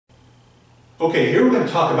Okay, here we're going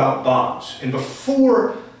to talk about bonds. And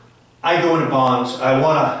before I go into bonds, the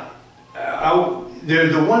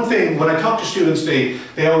one thing, when I talk to students, they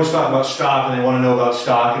always talk about stock and they want to know about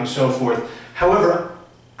stock and so forth. However,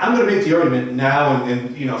 I'm going to make the argument now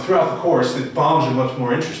and throughout the course that bonds are much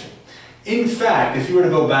more interesting. In fact, if you were to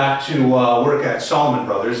go back to work at Salomon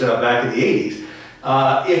Brothers back in the 80s,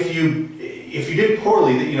 if you did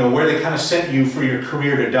poorly, where they kind of sent you for your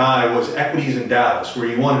career to die was equities in Dallas, where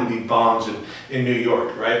you wanted to be bonds in New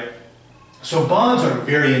York, right? So bonds are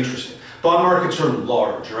very interesting. Bond markets are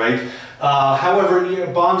large, right? However,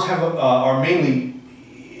 bonds are mainly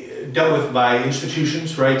dealt with by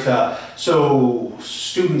institutions, right? So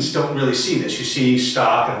students don't really see this. You see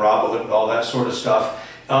stock and Robinhood and all that sort of stuff,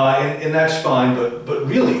 and that's fine. But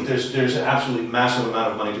really, there's an absolutely massive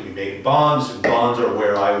amount of money to be made in bonds, and bonds are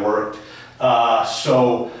where I worked.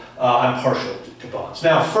 So I'm partial to bonds.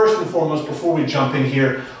 Now, first and foremost, before we jump in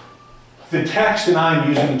here, the text and I am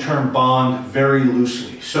using the term bond very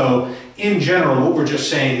loosely. So in general, what we're just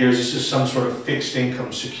saying here is this is some sort of fixed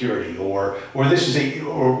income security, or this is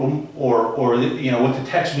what the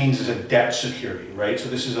text means is a debt security, right? So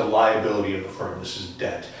this is a liability of the firm. This is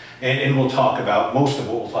debt, and we'll talk about most of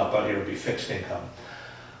what we'll talk about here will be fixed income.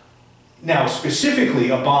 Now, specifically,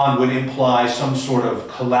 a bond would imply some sort of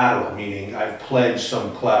collateral, meaning I've pledged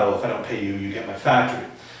some collateral. If I don't pay you, you get my factory.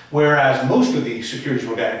 Whereas most of the securities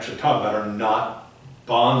we're going to actually talk about are not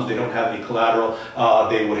bonds. They don't have any collateral.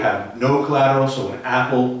 They would have no collateral. So when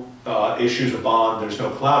Apple issues a bond, there's no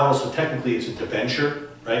collateral. So technically, it's a debenture,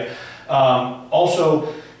 right?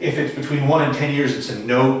 Also, if it's between 1 and 10 years, it's a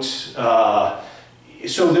note.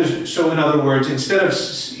 So in other words, instead of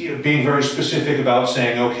being very specific about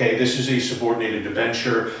saying, okay, this is a subordinated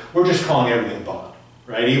debenture, we're just calling everything a bond,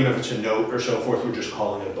 right? Even if it's a note or so forth, we're just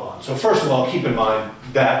calling it a bond. So first of all, keep in mind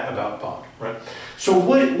that about bond, right? So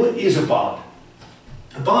what is a bond?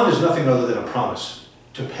 A bond is nothing other than a promise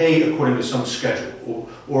to pay according to some schedule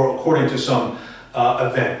or according to some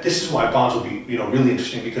event. This is why bonds will be really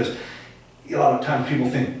interesting, because a lot of times people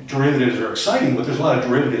think derivatives are exciting, but there's a lot of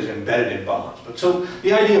derivatives embedded in bonds. But so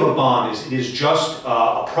the idea of a bond is it is just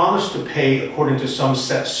a promise to pay according to some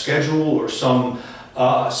set schedule or some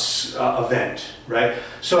event, right?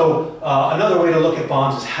 So another way to look at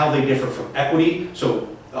bonds is how they differ from equity. So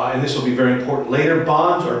and this will be very important later,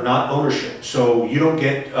 bonds are not ownership. So you don't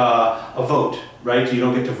get a vote, right? You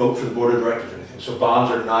don't get to vote for the board of directors or anything. So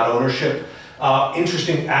bonds are not ownership.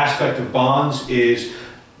 Interesting aspect of bonds is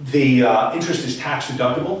the interest is tax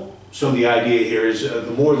deductible. So the idea here is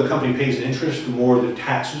the more the company pays in interest, the more the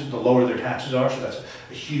taxes, the lower their taxes are. So that's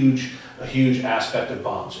a huge aspect of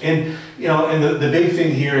bonds. And the big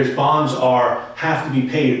thing here is bonds have to be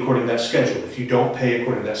paid according to that schedule. If you don't pay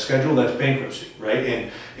according to that schedule, that's bankruptcy, right?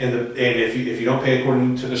 And if you don't pay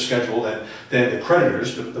according to the schedule, then the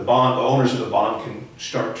creditors, the owners of the bond, can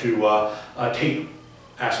start to take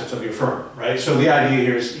assets of your firm, right? So the idea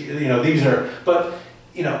here is these are, but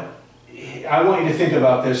I want you to think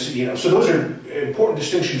about this, so those are important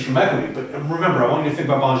distinctions from equity, but remember, I want you to think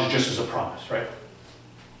about bonds just as a promise, right?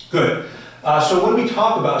 Good. So when we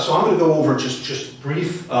talk about, so I'm going to go over just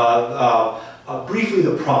briefly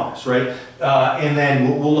the promise, right? And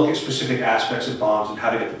then we'll look at specific aspects of bonds and how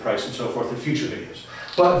to get the price and so forth in future videos.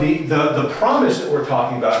 But the promise that we're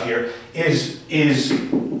talking about here is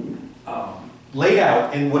laid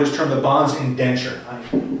out in what is termed the bond's indenture.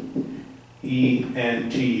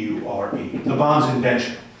 E-N-T-U-R-E, the bond's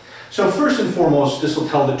indenture. So first and foremost, this will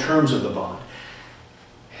tell the terms of the bond.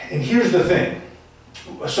 And here's the thing.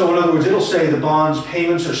 So in other words, it'll say the bond's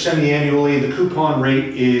payments are semi-annually, the coupon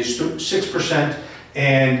rate is 6%,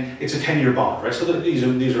 and it's a 10-year bond, right? So these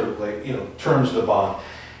are like, terms of the bond.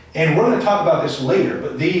 And we're going to talk about this later,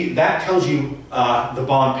 but that tells you the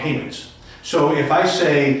bond payments. So if I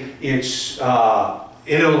say it's,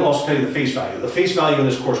 it'll also tell you the face value. The face value in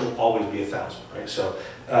this course will always be 1,000, right? So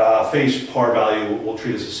face par value will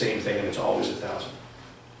treat as the same thing, and it's always 1,000.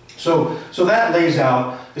 So that lays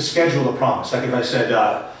out the schedule of promise. Like if I said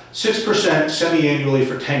 6% semi-annually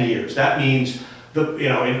for 10 years, that means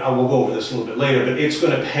and we'll go over this a little bit later, but it's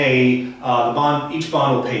going to pay each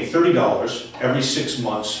bond will pay $30 every 6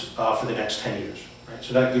 months for the next 10 years. Right?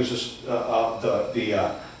 So that gives us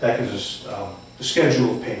the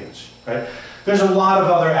schedule of payments. Right? There's a lot of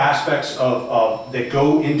other aspects that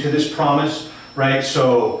go into this promise, right?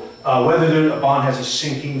 So whether a bond has a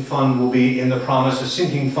sinking fund will be in the promise. A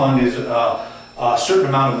sinking fund is a certain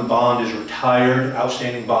amount of the bond is retired.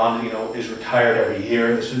 Outstanding bond, is retired every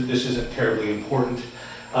year. This isn't terribly important.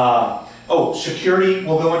 Security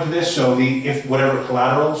will go into this. So if whatever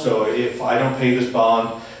collateral. So if I don't pay this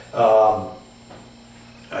bond,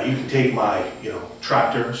 you can take my,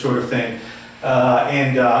 tractor sort of thing.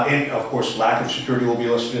 And of course, lack of security will be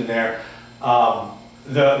listed in there.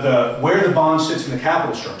 Where the bond sits in the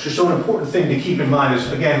capital structure. So an important thing to keep in mind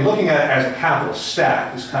is, again, looking at it as a capital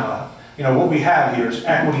stack is kind of, what we have here is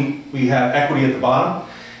equity. We have equity at the bottom.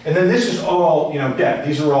 And then this is all, debt.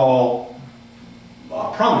 These are all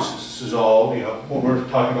promises. This is all, what we're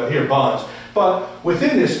talking about here, bonds. But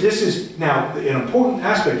within this is now an important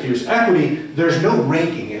aspect here is equity. There's no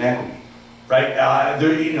ranking in equity, right?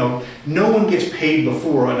 No one gets paid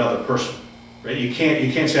before another person, right? You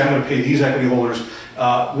can't say I'm going to pay these equity holders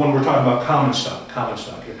when we're talking about common stock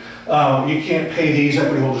here. You can't pay these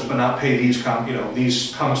equity holders but not pay these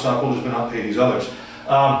these common stock holders but not pay these others.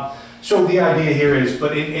 So the idea here is,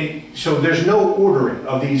 so there's no ordering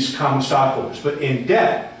of these common stockholders, but in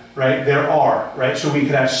debt, right, there are, right? So we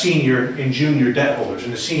could have senior and junior debt holders,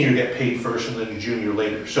 and the senior get paid first and then the junior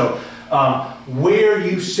later. So where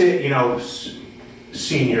you sit,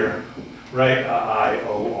 senior, right,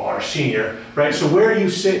 IOR, senior, right? So where you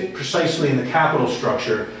sit precisely in the capital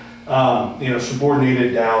structure,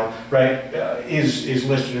 subordinated down, right, is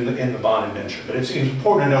listed in the bond indenture. But it's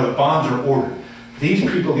important to know that bonds are ordered. These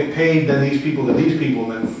people get paid, then these people,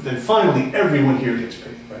 and then finally everyone here gets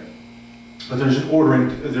paid, right? But there is an ordering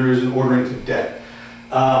to debt.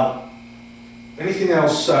 Anything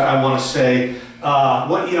else I want to say?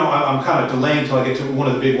 I'm kind of delaying until I get to one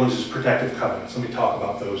of the big ones is protective covenants. Let me talk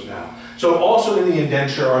about those now. So also in the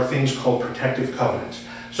indenture are things called protective covenants.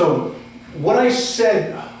 So what I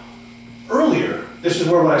said earlier, this is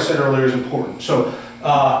where what I said earlier is important. So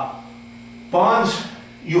bonds,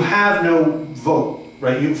 you have no vote,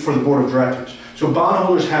 right, for the board of directors. So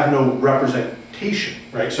bondholders have no representation,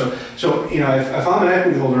 right? So if I'm an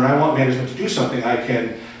equity holder and I want management to do something, I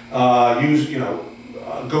can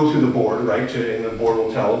go through the board, right, and the board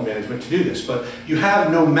will tell management to do this. But you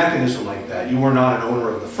have no mechanism like that. You are not an owner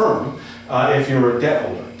of the firm if you're a debt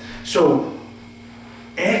holder. So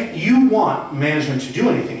if you want management to do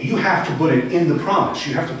anything, you have to put it in the promise.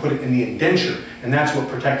 You have to put it in the indenture, and that's what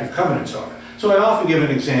protective covenants are. So I often give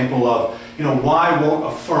an example of, why won't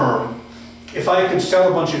a firm, if I could sell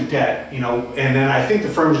a bunch of debt, and then I think the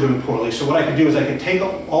firm's doing poorly, so what I could do is I could take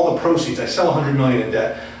all the proceeds, I sell 100 million in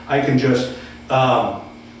debt, I can just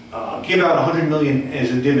give out 100 million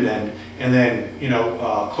as a dividend and then,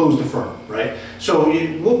 close the firm, right? So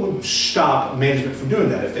what would stop management from doing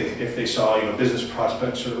that if they saw, business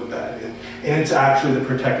prospects or that? And it's actually the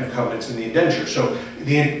protective covenants in the indenture. So in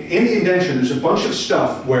the indenture, there's a bunch of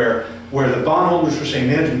stuff where the bondholders are saying,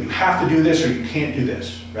 management, you have to do this or you can't do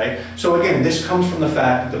this, right? So again, this comes from the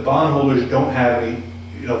fact that the bondholders don't have any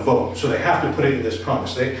vote, so they have to put it in this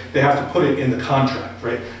promise. They have to put it in the contract,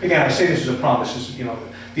 right? Again, I say this is a promise,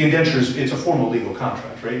 the indenture it's a formal legal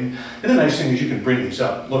contract, right? And the nice thing is you can bring these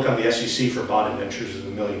up. Look on the SEC for bond indentures, there's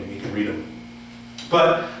a million and you can read them.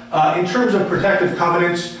 But in terms of protective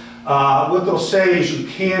covenants, what they'll say is you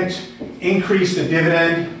can't increase the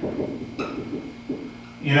dividend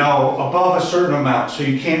above a certain amount. So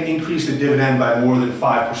you can't increase the dividend by more than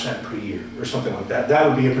 5% per year or something like that. That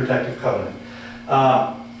would be a protective covenant.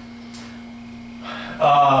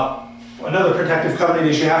 Another protective covenant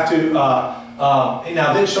is you have to,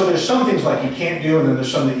 so there's some things like you can't do and then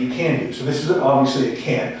there's some that you can do. So this is obviously a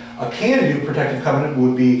can. A can-do protective covenant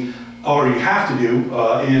would be, or you have to do,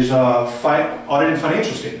 is audited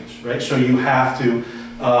financial statements, right? So you have to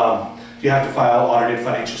file audited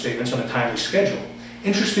financial statements on a timely schedule.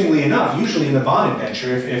 Interestingly enough, usually in the bond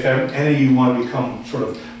indenture, if any of you want to become sort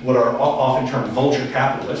of what are often termed vulture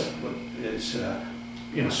capitalists, it's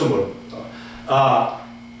somewhat,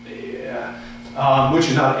 which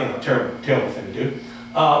is not a terrible thing to do.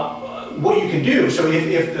 What you can do, so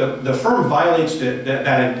if the firm violates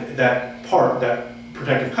that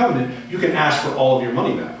protective covenant, you can ask for all of your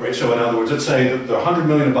money back, right? So in other words, let's say the 100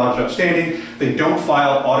 million of bonds are outstanding, they don't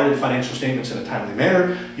file audited financial statements in a timely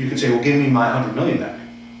manner, you can say, well, give me my 100 million back.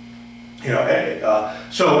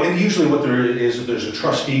 And usually what there is, there's a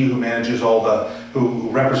trustee who manages who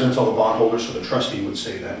represents all the bondholders, so the trustee would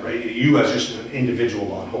say that, right? You as just an individual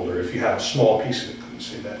bondholder, if you have a small piece of it, couldn't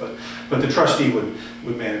say that, but the trustee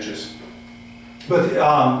would manage this. But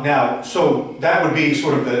now, so that would be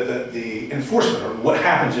sort of the enforcement, or what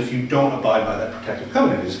happens if you don't abide by that protective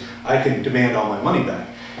covenant is I can demand all my money back.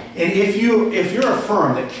 And if you're a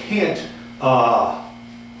firm that can't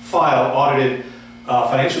file audited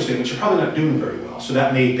financial statements, you're probably not doing very well. So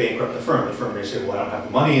that may bankrupt the firm. The firm may say, well, I don't have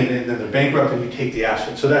the money, and then they're bankrupt and you take the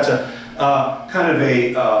asset. So that's a kind of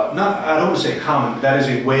a, I don't want to say common, but that is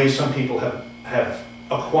a way some people have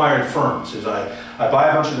acquired firms, is I I buy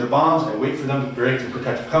a bunch of their bonds, I wait for them to break the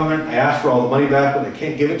protective covenant, I ask for all the money back. When they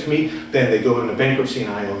can't give it to me, then they go into bankruptcy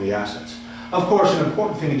and I own the assets. Of course, an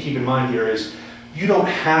important thing to keep in mind here is you don't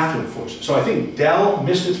have to enforce it. So I think Dell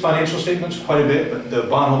missed its financial statements quite a bit, but the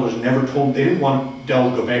bondholders never told, they didn't want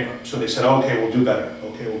Dell to go bankrupt. So they said, okay, we'll do better.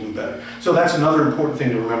 Okay, we'll do better. So that's another important thing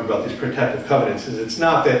to remember about these protective covenants is it's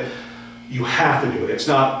not that you have to do it. It's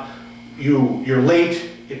not you're late,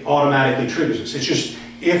 it automatically triggers this. It's just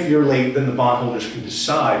if you're late, then the bondholders can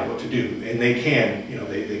decide what to do. And they can,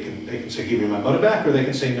 they can say, give me my money back, or they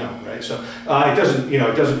can say no, right? So it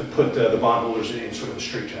doesn't put the bondholders in sort of a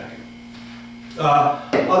straitjacket.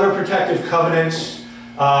 Other protective covenants,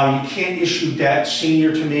 you can't issue debt.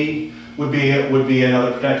 Senior to me would be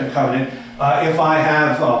another protective covenant. If I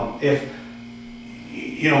have,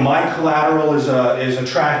 my collateral is a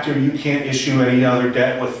tractor, you can't issue any other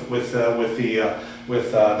debt with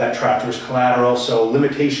that tractor's collateral. So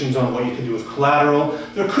limitations on what you can do with collateral.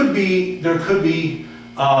 There could be things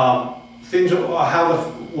how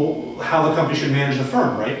the company should manage the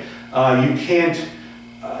firm, right? You can't.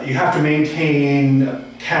 You have to maintain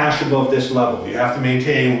cash above this level. You have to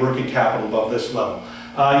maintain working capital above this level.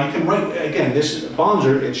 You can write, again, this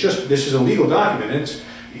is a legal document. It's,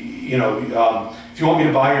 if you want me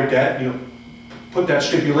to buy your debt, put that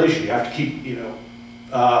stipulation. You have to keep,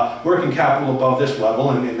 working capital above this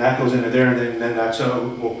level, and that goes into there, and then that's a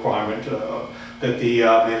requirement that the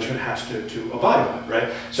management has to abide by,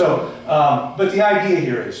 right? So, but the idea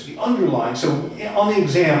here is the underlying, so on the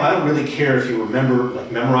exam, I don't really care if you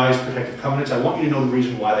memorize protective covenants. I want you to know the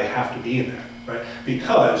reason why they have to be in there, right?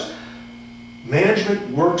 Because management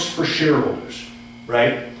works for shareholders,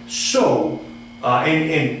 right? So,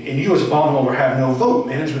 and you as a bondholder have no vote.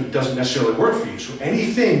 Management doesn't necessarily work for you. So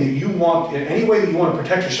anything that you want, any way that you want to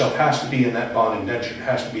protect yourself has to be in that bond indenture. It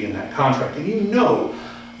has to be in that contract. And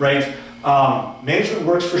right? Management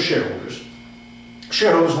works for shareholders.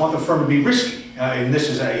 Shareholders want the firm to be risky, and this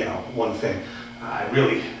is one thing.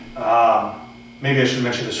 Maybe I should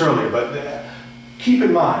mention this earlier, but keep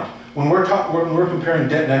in mind when we're comparing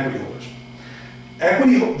debt and equity holders.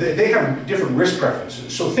 They have different risk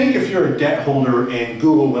preferences. So think if you're a debt holder in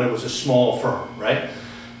Google when it was a small firm, right?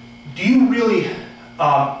 Do you really,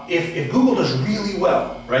 if Google does really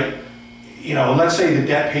well, right? Let's say the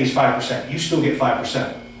debt pays 5%, you still get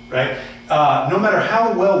 5%, right? No matter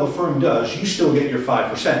how well the firm does, you still get your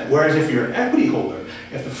 5%. Whereas if you're an equity holder,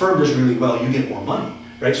 if the firm does really well, you get more money,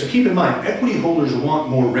 right? So keep in mind, equity holders want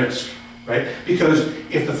more risk, right? Because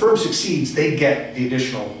if the firm succeeds, they get the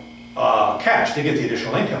additional cash, they get the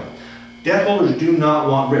additional income. Debt holders do not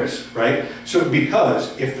want risk, right? So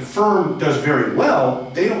because if the firm does very well,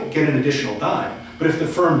 they don't get an additional dime. But if the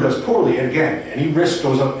firm does poorly, and again, any risk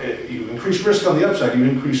goes up, you increase risk on the upside, you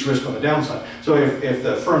increase risk on the downside. So if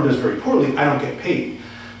the firm does very poorly, I don't get paid.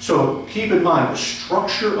 So keep in mind the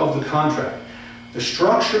structure of the contract, the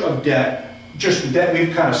structure of debt, just the debt,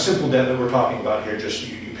 we've kind of simple debt that we're talking about here, just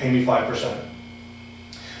you pay me 5%.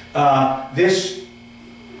 This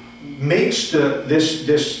means the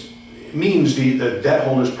debt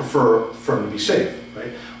holders prefer the firm to be safe,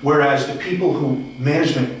 right? Whereas the people who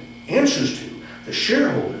management answers to, the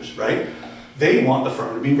shareholders, right? They want the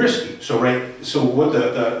firm to be risky. So so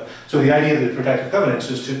the idea of the protective covenants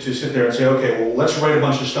is to sit there and say, okay, well, let's write a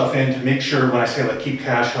bunch of stuff in to make sure when I say keep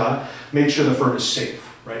cash hot, make sure the firm is safe,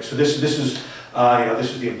 right? So this is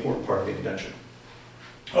the important part of the indenture.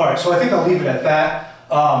 All right, so I think I'll leave it at that.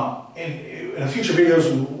 In future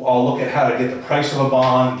videos, I'll look at how to get the price of a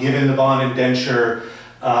bond, given the bond indenture,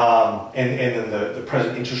 and then the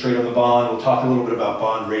present interest rate on the bond. We'll talk a little bit about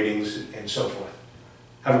bond ratings and so forth.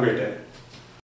 Have a great day.